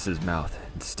Darius's mouth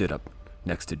and stood up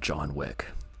next to John Wick.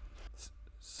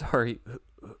 Sorry,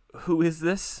 who is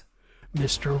this?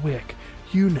 Mr. Wick.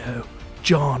 You know,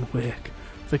 John Wick.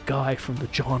 The guy from the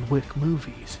John Wick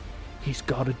movies. He's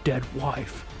got a dead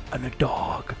wife and a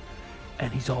dog.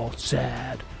 And he's all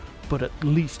sad. But at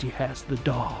least he has the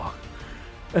dog.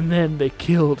 And then they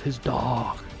killed his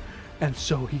dog. And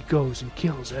so he goes and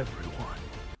kills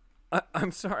everyone.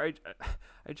 I'm sorry.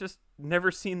 I just never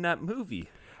seen that movie.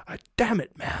 Damn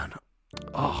it, man.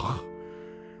 Oh,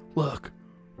 look,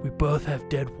 we both have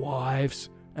dead wives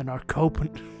and our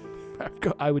coping...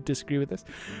 I would disagree with this.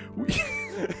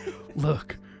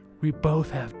 Look, we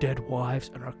both have dead wives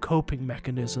and our coping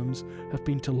mechanisms have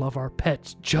been to love our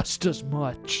pets just as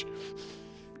much.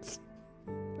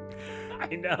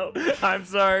 I know. I'm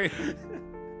sorry.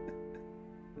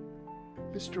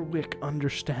 Mr. Wick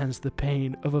understands the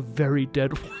pain of a very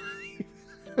dead wife.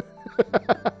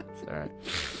 Sorry.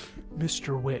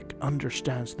 Mr. Wick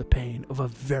understands the pain of a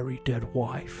very dead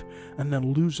wife and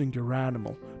then losing your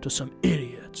animal to some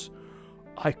idiots.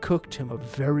 I cooked him a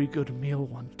very good meal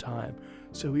one time,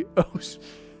 so he owes...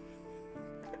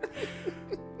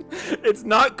 It's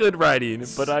not good writing,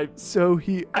 but I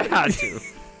had to.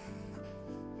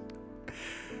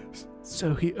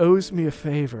 So he owes me a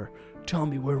favor. Tell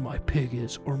me where my pig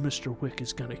is, or Mr. Wick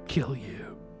is gonna kill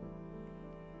you.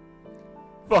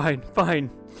 Fine.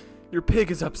 Your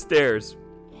pig is upstairs.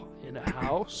 In a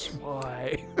house?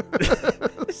 Why?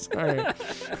 Sorry.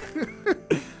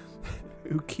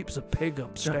 Who keeps a pig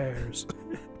upstairs?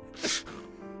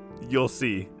 You'll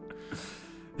see.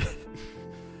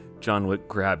 John Wick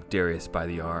grabbed Darius by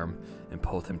the arm and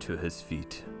pulled him to his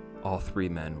feet. All three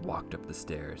men walked up the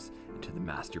stairs into the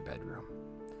master bedroom.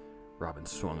 Robin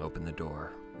swung open the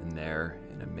door, and there,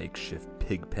 in a makeshift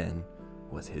pig pen,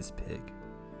 was his pig.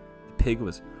 The pig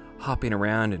was hopping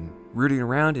around and rooting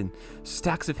around in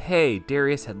stacks of hay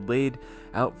Darius had laid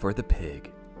out for the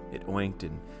pig. It oinked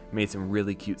and made some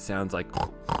really cute sounds like...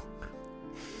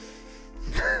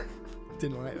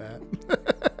 Didn't like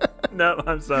that. No,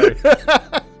 I'm sorry.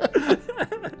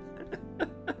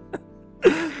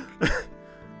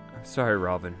 I'm sorry,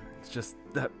 Robin. It's just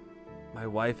that my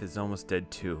wife is almost dead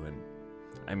too, and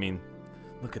I mean,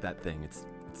 look at that thing. It's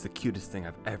the cutest thing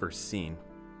I've ever seen.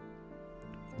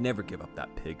 Never give up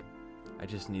that pig. I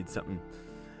just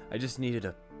needed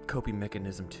a coping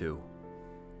mechanism too.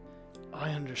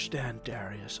 I understand,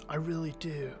 Darius. I really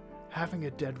do. Having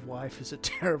a dead wife is a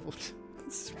terrible...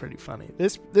 This is pretty funny.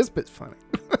 This bit's funny.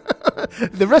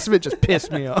 The rest of it just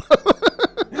pissed me off.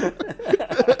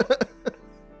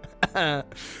 I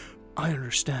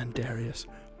understand, Darius.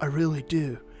 I really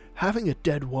do. Having a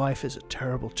dead wife is a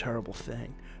terrible, terrible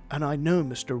thing. And I know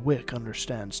Mr. Wick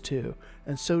understands too.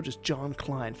 And so does John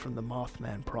Klein from the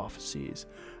Mothman Prophecies.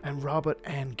 And Robert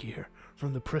Angier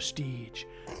from The Prestige.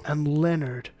 And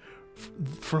Leonard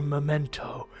from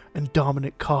Memento. And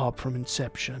Dominic Cobb from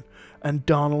Inception. And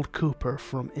Donald Cooper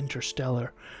from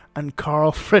Interstellar. And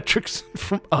Carl Fredricksen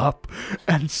from Up.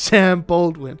 And Sam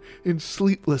Baldwin in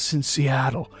Sleepless in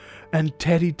Seattle. And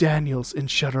Teddy Daniels in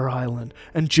Shutter Island.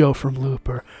 And Joe from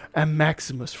Looper. And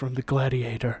Maximus from The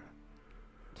Gladiator.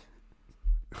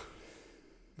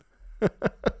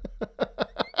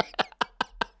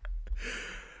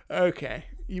 Okay,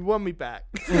 you won me back.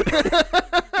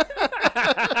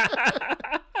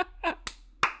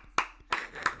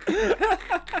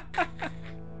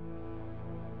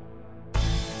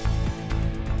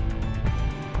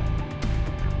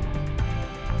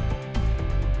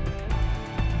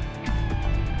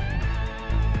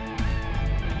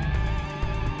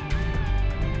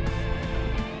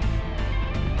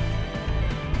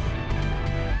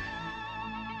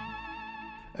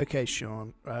 Okay,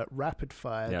 Sean, rapid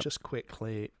fire, just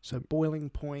quickly. So boiling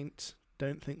point,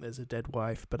 don't think there's a dead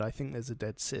wife, but I think there's a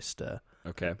dead sister.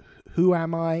 Okay. Who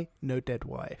am I? No dead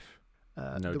wife.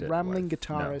 No the dead rambling wife.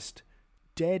 guitarist,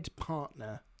 dead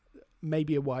partner,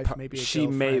 maybe a wife, maybe a she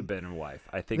girlfriend. May have been a wife.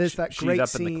 I think there's that she's great up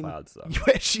scene in the clouds, though.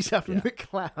 where she's up in the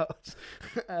clouds.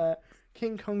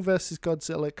 King Kong versus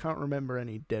Godzilla, can't remember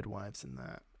any dead wives in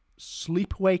that.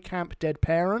 Sleepaway Camp, dead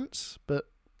parents, but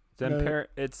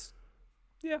it's...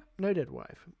 Yeah. No dead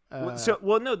wife.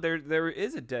 No, there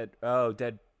is a dead... Oh,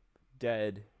 dead.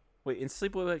 Wait, in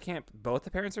Sleepaway Camp, both the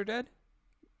parents are dead?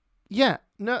 Yeah.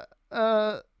 No,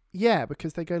 yeah,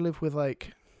 because they go live with,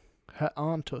 like, her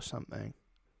aunt or something.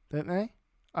 Don't they?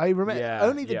 I remember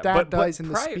only the dad dies in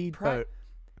the speedboat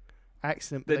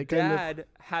accident. But the dad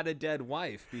had a dead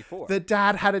wife before. The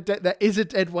dad had there is a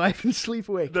dead wife in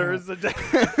Sleepaway Camp. There is a dead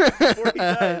before he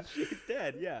dies. She's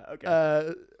dead. Yeah.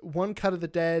 Okay. One Cut of the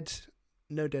Dead.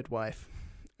 No dead wife.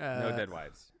 No dead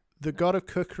wives. The God of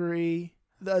Cookery.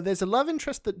 There's a love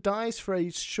interest that dies for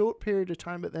a short period of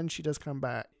time, but then she does come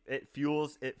back. It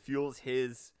fuels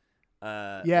his.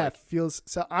 Feels.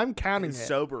 So I'm counting it.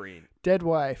 Sobering. Dead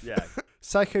wife. Yeah.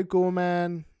 Psycho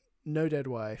Gorman. No dead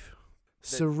wife.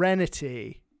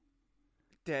 Serenity.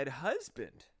 Dead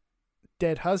husband.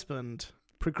 Dead husband.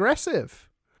 Progressive.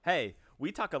 Hey,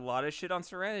 we talk a lot of shit on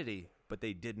Serenity, but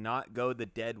they did not go the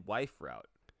dead wife route.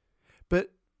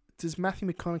 But does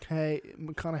Matthew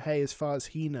McConaughey, as far as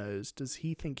he knows, does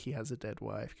he think he has a dead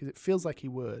wife? Because it feels like he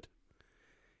would.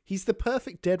 He's the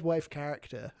perfect dead wife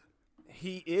character.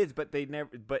 He is, but they never.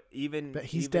 But he's even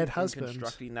dead husband.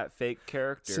 Constructing that fake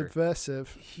character,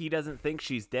 subversive. He doesn't think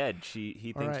she's dead.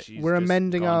 He thinks she's. We're just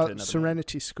amending gone our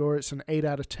Serenity score. It's an 8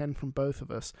 out of 10 from both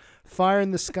of us. Fire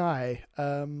in the Sky,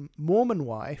 Mormon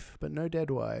wife, but no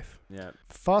dead wife. Yeah.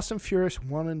 Fast and Furious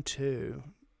 1 and 2.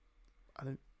 I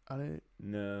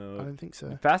don't think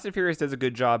so. Fast and Furious does a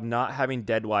good job not having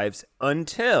dead wives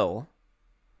until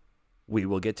we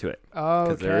will get to it. Oh,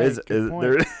 okay. There is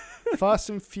Fast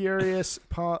and Furious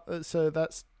part. So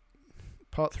that's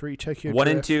part 3. Tokyo 1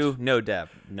 Drift. and 2. No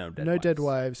dead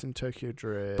wives in Tokyo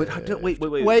Drift. But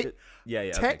wait.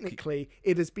 Yeah. Technically,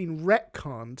 it has been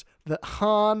retconned that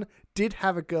Han did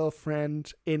have a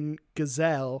girlfriend in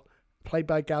Gazelle, played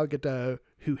by Gal Gadot,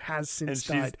 who has since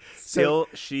died.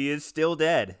 She is still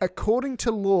dead. According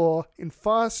to law, in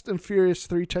Fast and Furious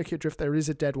 3 Tokyo Drift, there is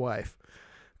a dead wife.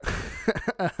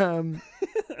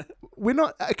 We're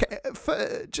not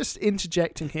just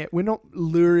interjecting here. We're not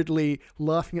luridly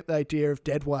laughing at the idea of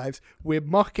dead wives. We're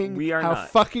mocking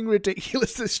fucking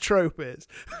ridiculous this trope is.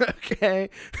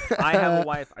 Okay. I have a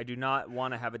wife. I do not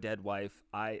want to have a dead wife.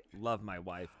 I love my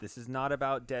wife. This is not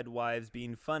about dead wives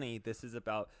being funny. This is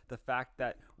about the fact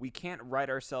that we can't write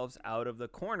ourselves out of the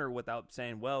corner without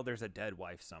saying, well, there's a dead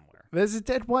wife somewhere. There's a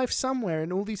dead wife somewhere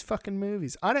in all these fucking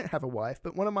movies. I don't have a wife,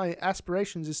 but one of my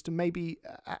aspirations is to maybe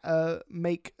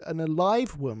make an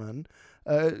alive woman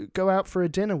go out for a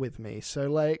dinner with me.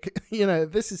 So,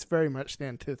 this is very much the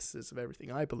antithesis of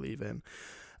everything I believe in.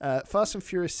 Fast and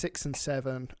Furious 6 and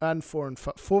 7, and 4,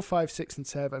 5, 6, and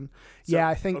 7. So,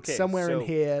 I think somewhere in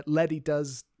here, Letty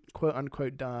does quote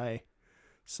unquote die.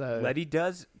 So Letty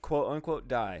does quote unquote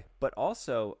die, but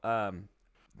also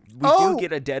we do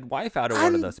get a dead wife out of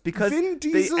one of those because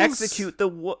they execute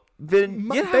the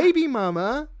baby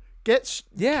mama gets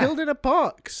killed in a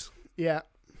box. Yeah.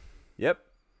 Yep.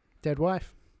 Dead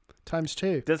wife. Times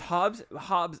 2. Does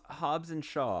Hobbs and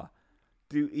Shaw,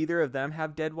 do either of them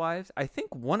have dead wives? I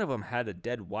think one of them had a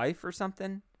dead wife or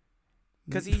something.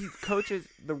 Because he coaches,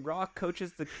 The Rock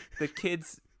coaches the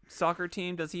kids' soccer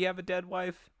team. Does he have a dead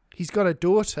wife? He's got a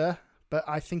daughter, but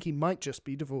I think he might just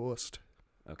be divorced.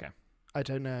 Okay. I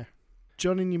don't know.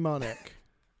 Johnny Mnemonic.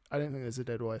 I don't think there's a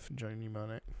dead wife in Johnny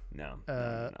Mnemonic. No.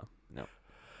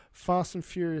 Fast and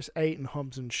Furious 8 and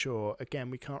Hobbs and Shaw. Again,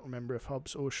 we can't remember if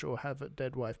Hobbs or Shaw have a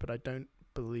dead wife, but I don't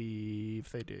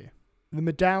believe they do. The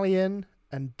Medallion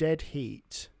and Dead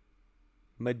Heat.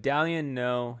 Medallion,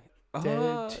 no.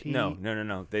 Dead Heat.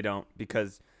 No. They don't,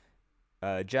 because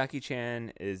Jackie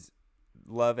Chan is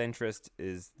love interest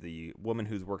is the woman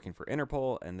who's working for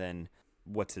Interpol, and then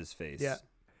what's his face? Yeah.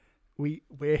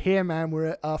 We're here, man. We're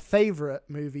at our favorite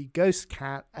movie, Ghost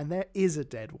Cat, and there is a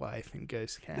dead wife in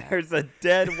Ghost Cat. There's a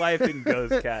dead wife in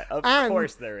Ghost Cat. Of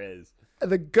course there is.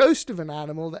 The ghost of an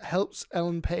animal that helps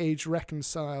Ellen Page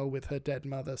reconcile with her dead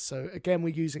mother. So again,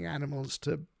 we're using animals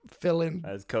to fill in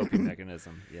as coping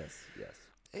mechanism. Yes.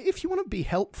 If you want to be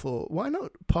helpful, why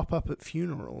not pop up at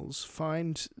funerals,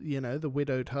 find, the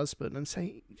widowed husband and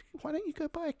say, why don't you go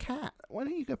buy a cat? Why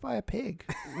don't you go buy a pig?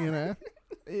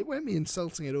 It won't be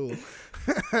insulting at all.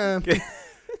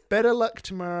 Better Luck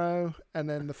Tomorrow, and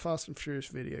then the Fast and Furious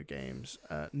video games.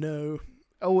 No.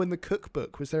 Oh, in the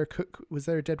cookbook. Was there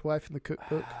a dead wife in the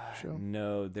cookbook? Sure.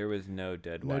 No, there was no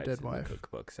dead wife in the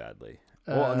cookbook, sadly.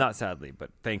 Well, not sadly,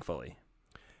 but thankfully.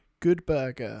 Good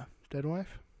Burger. Dead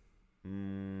wife?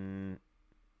 No.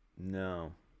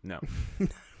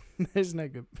 There's no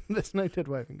dead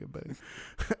wife in Good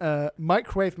Burger.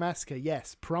 Microwave Massacre,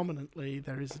 yes, prominently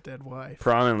there is a dead wife.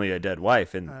 Prominently a dead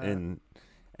wife, and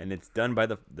it's done by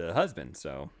the husband.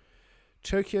 So,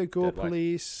 Tokyo Gore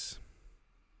Police,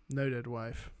 no dead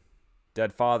wife.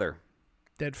 Dead father.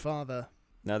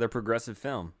 Another progressive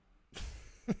film.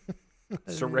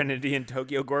 Serenity and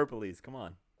Tokyo Gore Police. Come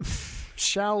on.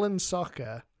 Shaolin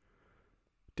Soccer.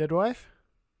 Dead wife?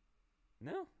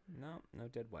 No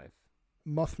dead wife.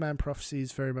 Mothman Prophecy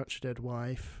is very much a dead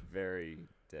wife. Very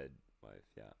dead wife,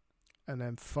 yeah. And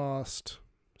then Fast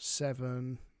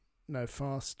 9, no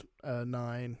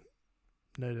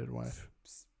dead wife.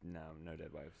 No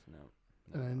dead wives, no.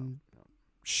 And then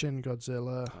Shin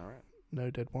Godzilla, All right. no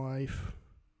dead wife.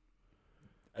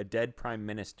 A dead prime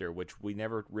minister, which we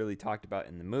never really talked about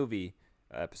in the movie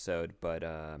episode, but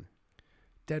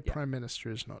Dead Prime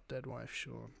Minister is not dead wife,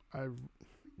 Sean.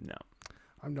 no.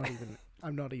 I'm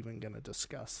not even going to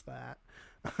discuss that.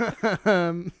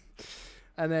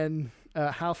 And then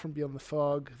Howl from Beyond the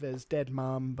Fog. There's dead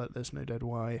mum, but there's no dead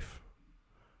wife.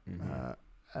 Mm-hmm.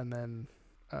 And then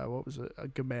what was it?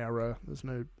 Gamera. There's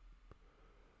no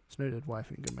dead wife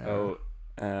in Gamera.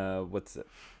 What's it?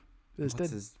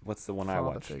 What's the one I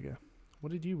watched? Figure.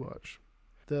 What did you watch?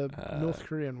 The North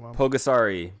Korean one.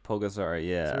 Pulgasari,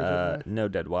 yeah. No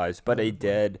dead wives, but a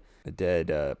dead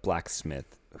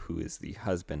blacksmith who is the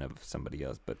husband of somebody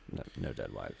else, but no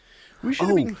dead wives. We should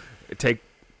in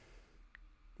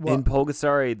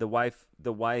Pulgasari, the wife,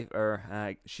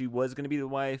 or she was going to be the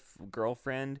wife,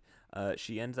 girlfriend.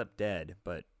 She ends up dead,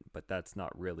 but that's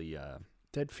not really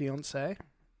dead fiance.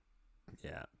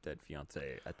 Yeah, dead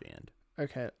fiance at the end.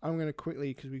 Okay, I'm going to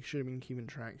quickly, because we should have been keeping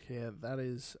track here. That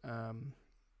is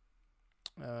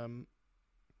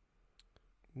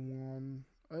one.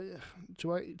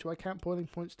 Do I count Boiling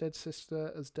Point's dead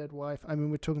sister as dead wife? I mean,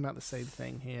 we're talking about the same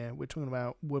thing here. We're talking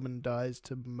about woman dies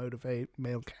to motivate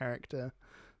male character.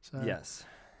 So yes.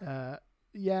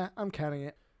 Yeah, I'm counting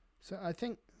it. So I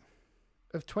think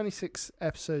of 26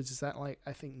 episodes, is that like,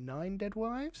 I think 9 dead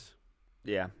wives?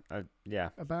 Yeah. Yeah.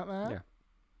 About that? Yeah.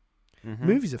 Mm-hmm.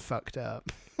 Movies are fucked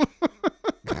up.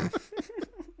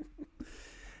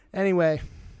 Anyway,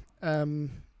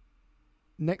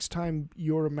 next time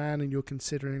you're a man and you're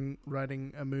considering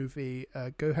writing a movie,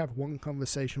 go have one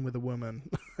conversation with a woman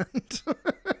and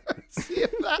see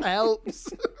if that helps.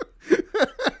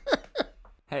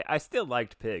 Hey, I still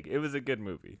liked Pig. It was a good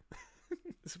movie.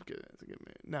 It's a good movie.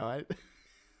 No,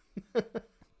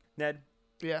 Ned.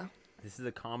 Yeah. This is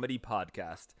a comedy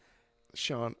podcast.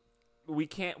 Sean. We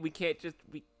can't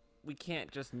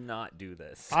just not do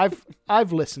this.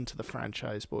 I've listened to the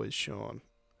Franchise Boys, Sean.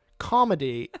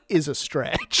 Comedy is a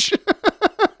stretch.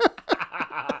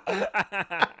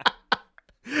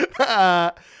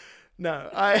 No, You're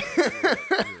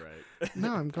right.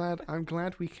 No, I'm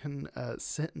glad we can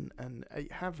sit and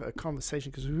have a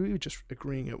conversation, because if we were just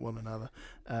agreeing at one another,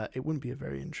 it wouldn't be a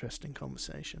very interesting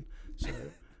conversation. So,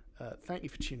 thank you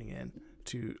for tuning in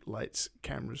to Lights,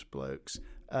 Cameras, Blokes.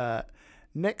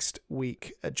 Next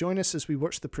week, join us as we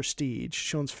watch The Prestige,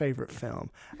 Sean's favourite film,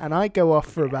 and I go off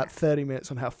for about 30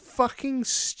 minutes on how fucking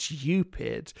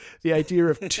stupid the idea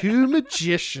of 2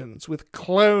 magicians with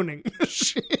cloning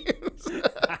machines.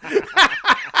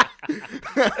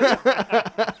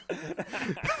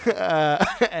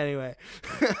 Anyway,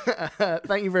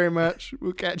 thank you very much.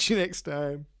 We'll catch you next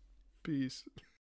time. Peace.